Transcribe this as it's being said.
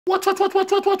What? The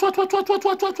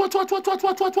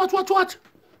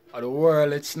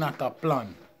world, it's not a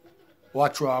plan.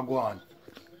 Watch where I go on.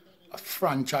 A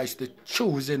franchise, the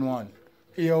choosing one.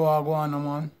 Here where I go on,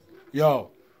 man.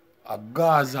 Yo, a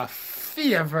Gaza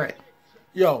favorite.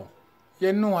 Yo,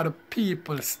 you know the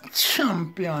people's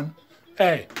champion.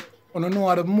 Hey, you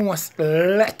know the most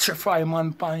electrifying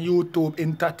man on YouTube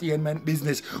entertainment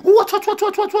business. What?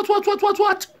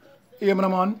 Hear me,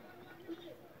 man?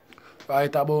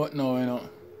 Right about now, you know.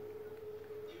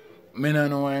 Me no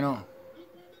know, you know.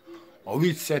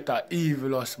 Which set of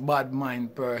evilous bad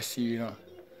mind person, you know.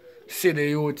 See the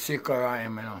youth sick of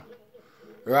him, you know.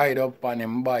 Ride up on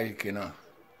him bike, you know.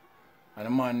 And the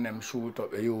man them shoot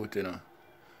up the youth, you know.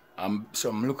 And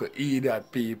some look at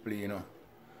idiot people, you know.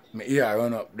 Me ear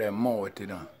run up them mouth, you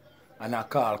know. And I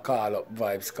call up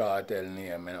Vybz cartel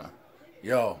name, you know.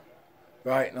 Yo,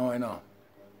 right now, you know.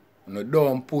 You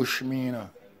don't push me, you know.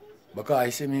 Because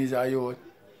you see me as a youth.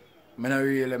 I don't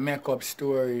really make up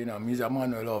story, you know. I'm a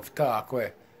man who love talk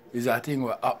where it's a thing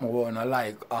where happen when I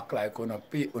like act like you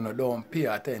don't pay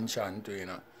attention to, you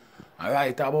know. And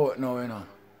right about now, you know,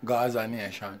 Gaza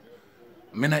nation.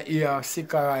 I don't hear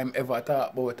sick of him ever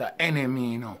talk about an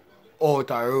enemy, you know, out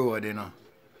the road, you know.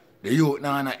 The youth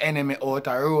now an enemy out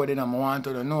the road, you know. I want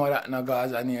to know that in the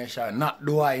Gaza nation. Not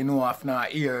do I know if I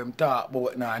hear him talk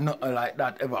about nothing like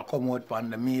that ever come out from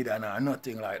the media,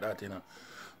 nothing like that, you know.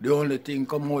 The only thing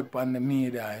come out from the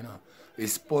media, you know,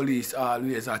 is police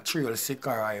always a trail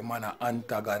sicker him and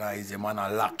antagonize him and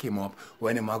lock him up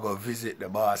when he go visit the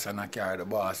boss and carry the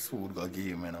boss food go give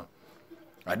him, you know.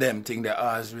 And them thing they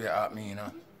always way at me, you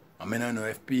know. I mean, I don't know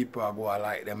if people go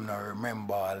like them not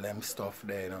remember all them stuff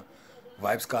there, you know.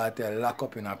 Vybz cartel lock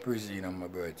up in a prison, you know, my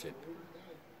virgin.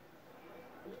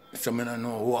 So I don't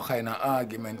know what kind of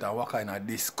argument and what kind of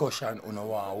discussion you know,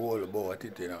 want to hold about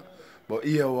it, you know. But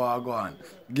here we are going.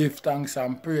 Give thanks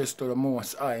and praise to the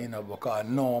Most High, you know, because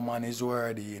no man is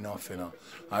worthy enough, you know.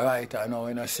 Alright, I know,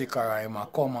 you know, sick of rhyme,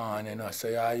 come on, you know, so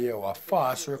you hear a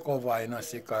fast recover, you know,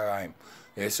 sick of rhyme.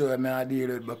 Yeah, so I deal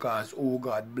with because, oh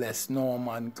God bless, no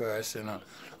man curse, you know.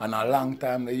 And a long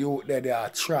time the youth there, they are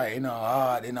trying, you know,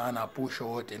 hard, you know, and I push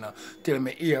out, you know, till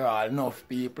me hear all enough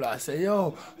people I say,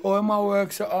 yo, how am I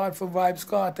work so hard for Vybz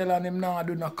cartel and him now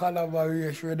do no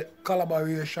collaboration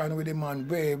with him and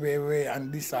way,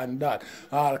 and this and that.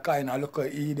 All kind of look at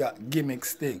idiot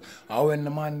gimmicks thing. And when the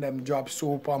man them drop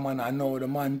Superman, I know the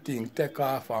man thing take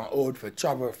off and out for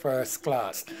travel first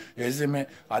class. You see me?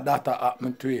 And that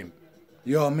happened to him.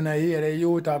 Yo, I not hear the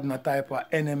youth have no type of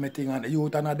enemy thing and the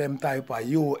youth are not them type of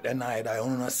youth then either.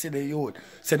 You don't see the youth.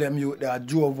 See them youth, they are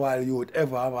jovial youth,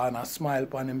 ever have a smile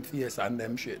on them face and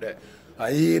them shit there.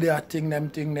 I hear that thing, them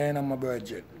thing there in my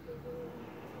virgin.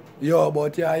 Yo,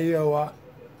 but you hear what?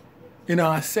 In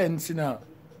a sense, you know,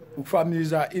 from you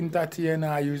as an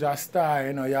entertainer, you as a star,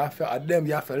 you know, you have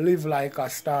to live like a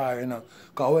star, you know.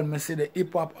 Because when I see the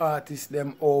hip-hop artists,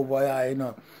 them over here, you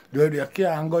know, they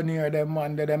can't go near them,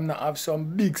 man, them not have some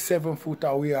big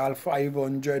 7-footer we all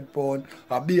 500 pounds.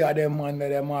 A big of them, man,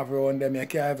 them have around them, you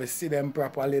can't even see them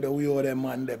properly, the way of them,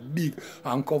 man, they big,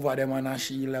 and cover them and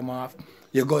shield them off.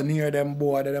 You go near them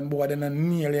board, they not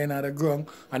nearly in the ground,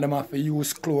 and them have to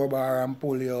use claw bar and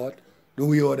pull you out. The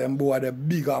way how them boy are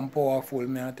big and powerful,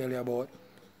 me I tell you about.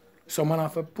 So man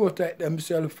have to protect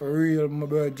themselves for real, my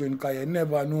virgin, because you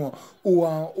never know who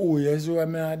and who. You see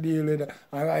what I deal with.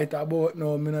 And right about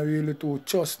now, I don't really too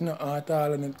trust nothing at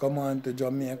all and it come on to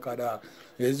Jamaica. Dog.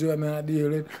 You see what I deal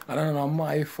with. And it's not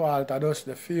my fault. I just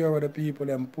the fear of the people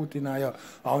them put in here.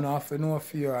 I don't have to know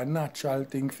fear, a natural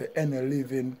thing for any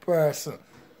living person.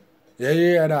 You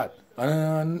hear that?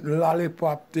 And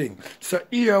lollipop thing. So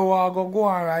here we go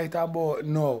on right about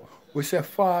now. We say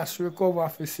fast recover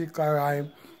for sicker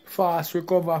rhyme, fast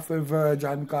recover for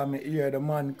virgin because I hear the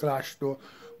man clash too.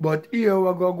 But here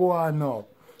we go on now.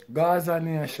 Gaza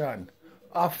nation.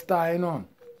 After you know,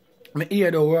 I hear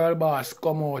the world boss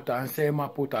come out and say I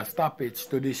put a stoppage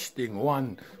to this thing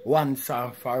once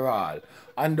and for all.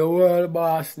 And the world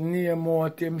boss name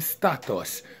out him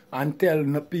status and tell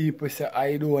the people say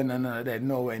I don't know they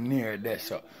nowhere near this.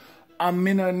 So I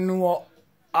mean I know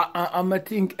I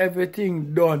think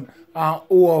everything done and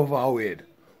over with.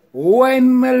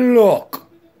 When me look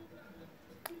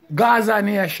Gaza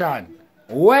nation,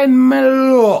 when me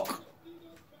look,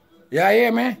 you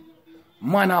hear me?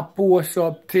 Man a post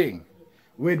up thing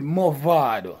with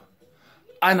Movado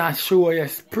and I show you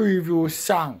preview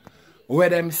song where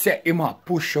them set him a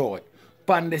push out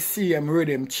pan the same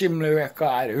rhythm, chimney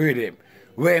record rhythm,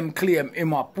 where him claim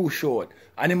him a push out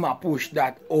and him a push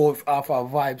that off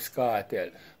of Vybz cartel.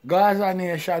 Gaza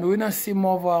nation, we not see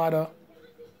Movado.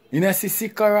 You know, see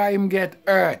Sikara him get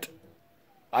hurt.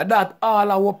 That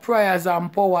all our prayers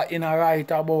and power in a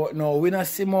right about now. We don't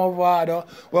see Movado.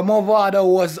 When Movado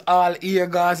was all here,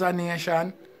 Gaza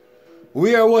Nation.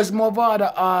 Where was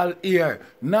Movado all here?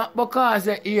 Not because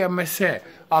they hear me say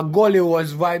a gully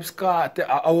was Vybz Kartel,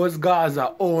 I was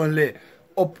Gaza only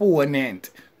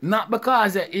opponent. Not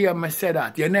because you hear me say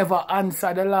that. You never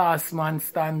answer the last man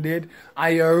standing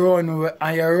and you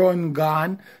run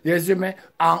gone. You see me?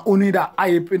 And you need a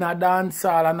hype in a dance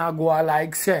hall and I go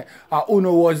like say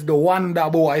Uno was the wonder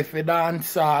boy for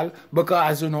dance hall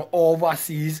because you know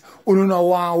overseas. Uno no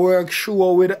want work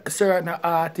show with certain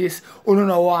artists. Uno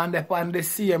no want them on the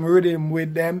same rhythm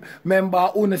with them.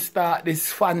 Remember Uno start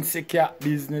this fancy cat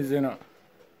business, you know.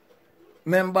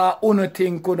 Remember Uno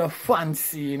think Uno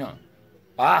fancy, you know.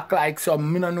 Act like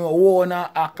some, I don't know,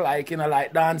 wanna act like, you know,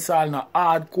 like dancehall, no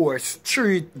hardcore,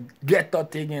 street, ghetto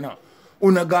thing, you know.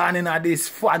 Una gone in this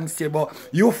fancy, but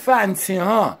you fancy,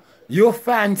 huh? You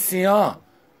fancy, huh?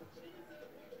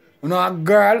 You know, a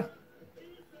girl,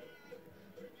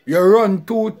 you run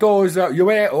 2000,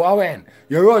 when?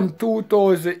 You run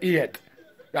 2008,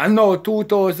 and now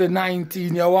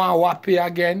 2019, you want to wappy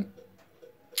again?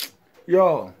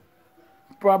 Yo,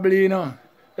 probably, you know.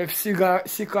 If Sikara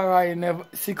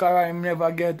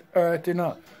never get hurt, you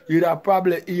know, you'd have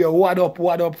probably hear what up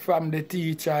from the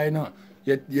teacher, you know.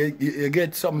 You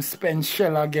get some spent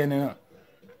shell again, you know.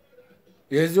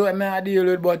 You see what I deal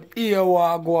with, but here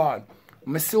what go on.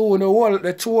 I see the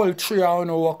whole three I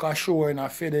work a show in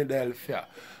Philadelphia.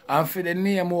 And for the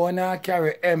name I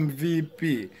carry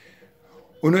MVP.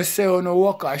 You say you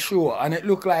work a show and it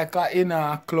look like a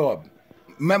inner club.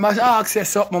 I must ask you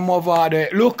something,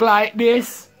 Movado. Look like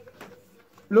this.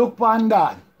 Look on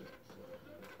that.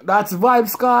 That's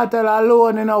Vybz Kartel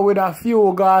alone, you know, with a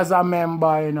few Gaza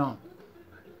members, you know.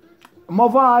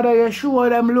 Movado, you sure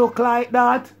them look like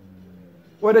that?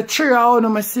 With the three of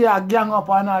them, I see a gang up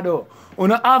another. You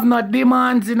don't have no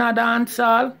demands in a dance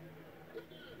hall?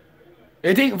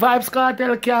 You think Vybz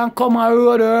Kartel can come a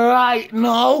road right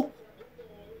now?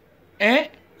 Eh?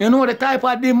 You know the type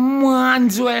of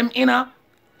demands where I'm in a?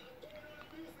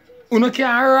 You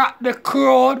can rock the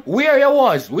crowd. Where you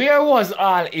was? Where was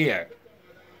all here?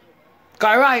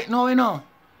 Because right now, you know,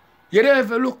 you don't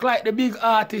even look like the big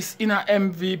artist in a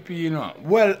MVP, you know.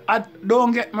 Well,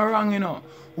 don't get me wrong, you know.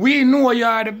 We know you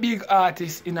are the big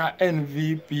artist in a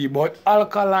MVP, but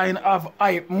Alkaline have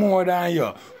hype more than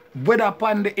you. Whether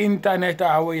upon the internet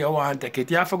or where you want to take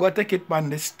it. You have to go take it on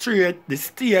the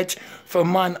stage for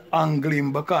man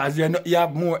angling because you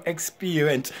have more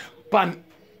experience pan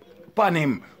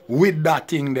him. With that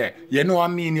thing there. You know what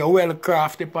I mean? You're well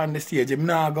crafted on the stage. Him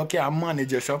now go can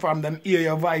manage you. So from them hear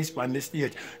your voice on the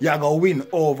stage, you go win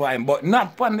over him. But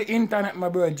not on the internet, my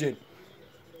virgin.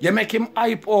 You make him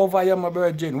hype over you, my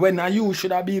virgin. When you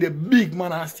should have be the big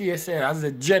man and stay as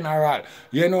the general.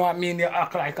 You know what I mean? You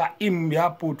act like a him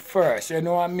you put first. You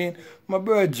know what I mean? My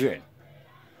virgin.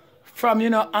 From, you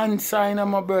know, answer,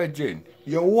 my virgin.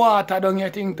 You water down your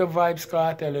thing to Vybz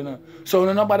Kartel, you know.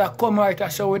 So nobody come right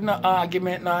and say with no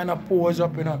argument now and no pose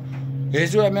up, you know. You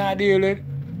see what I deal with?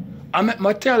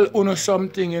 I tell you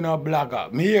something, you know,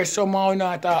 blogger. Me hear somehow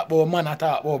not talk about man I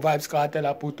talk about Vybz Kartel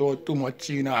I put out too much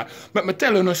in her. But I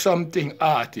tell you something,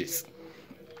 artist.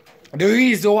 The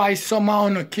reason why somehow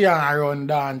no can't run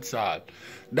dancehall.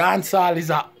 Dancehall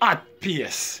is a hot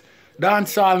pace.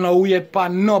 Dancehall no wait for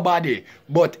nobody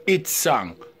but its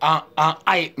song and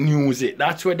hype music.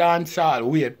 That's what dancehall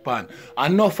wait for.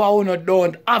 Enough of you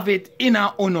don't have it in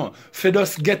a uno for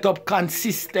just get up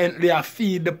consistently and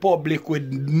feed the public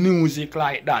with music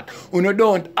like that. You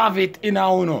don't have it in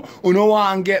a uno. You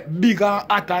want to get big and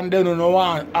hot and then you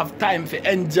want to have time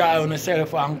to enjoy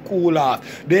yourself and cool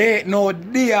off. There ain't no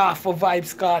day for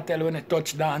Vybz Kartel when you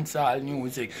touch dancehall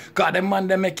music. Because the man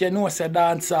they make you know say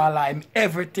dancehall like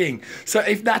everything. So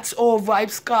if that's all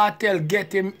Vybz Kartel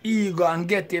get him ego and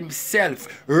get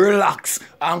himself relaxed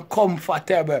and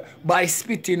comfortable by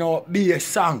spitting out be a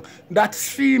song, that's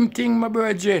same thing, my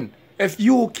virgin. If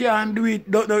you can do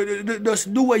it,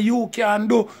 just do what you can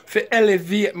do for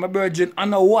elevate, my virgin,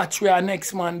 and now watch what our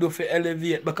next man do for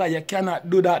elevate, because you cannot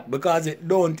do that because it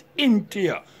don't into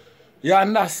you. You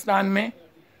understand me?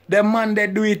 The man they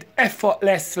do it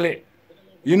effortlessly.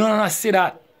 You don't see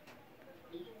that?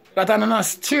 That I don't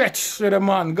stretch to the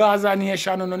man. Gaza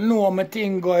Nation don't know my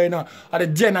thing going on. The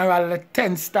general, the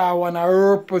 10-star one I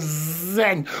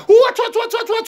represent. Watch.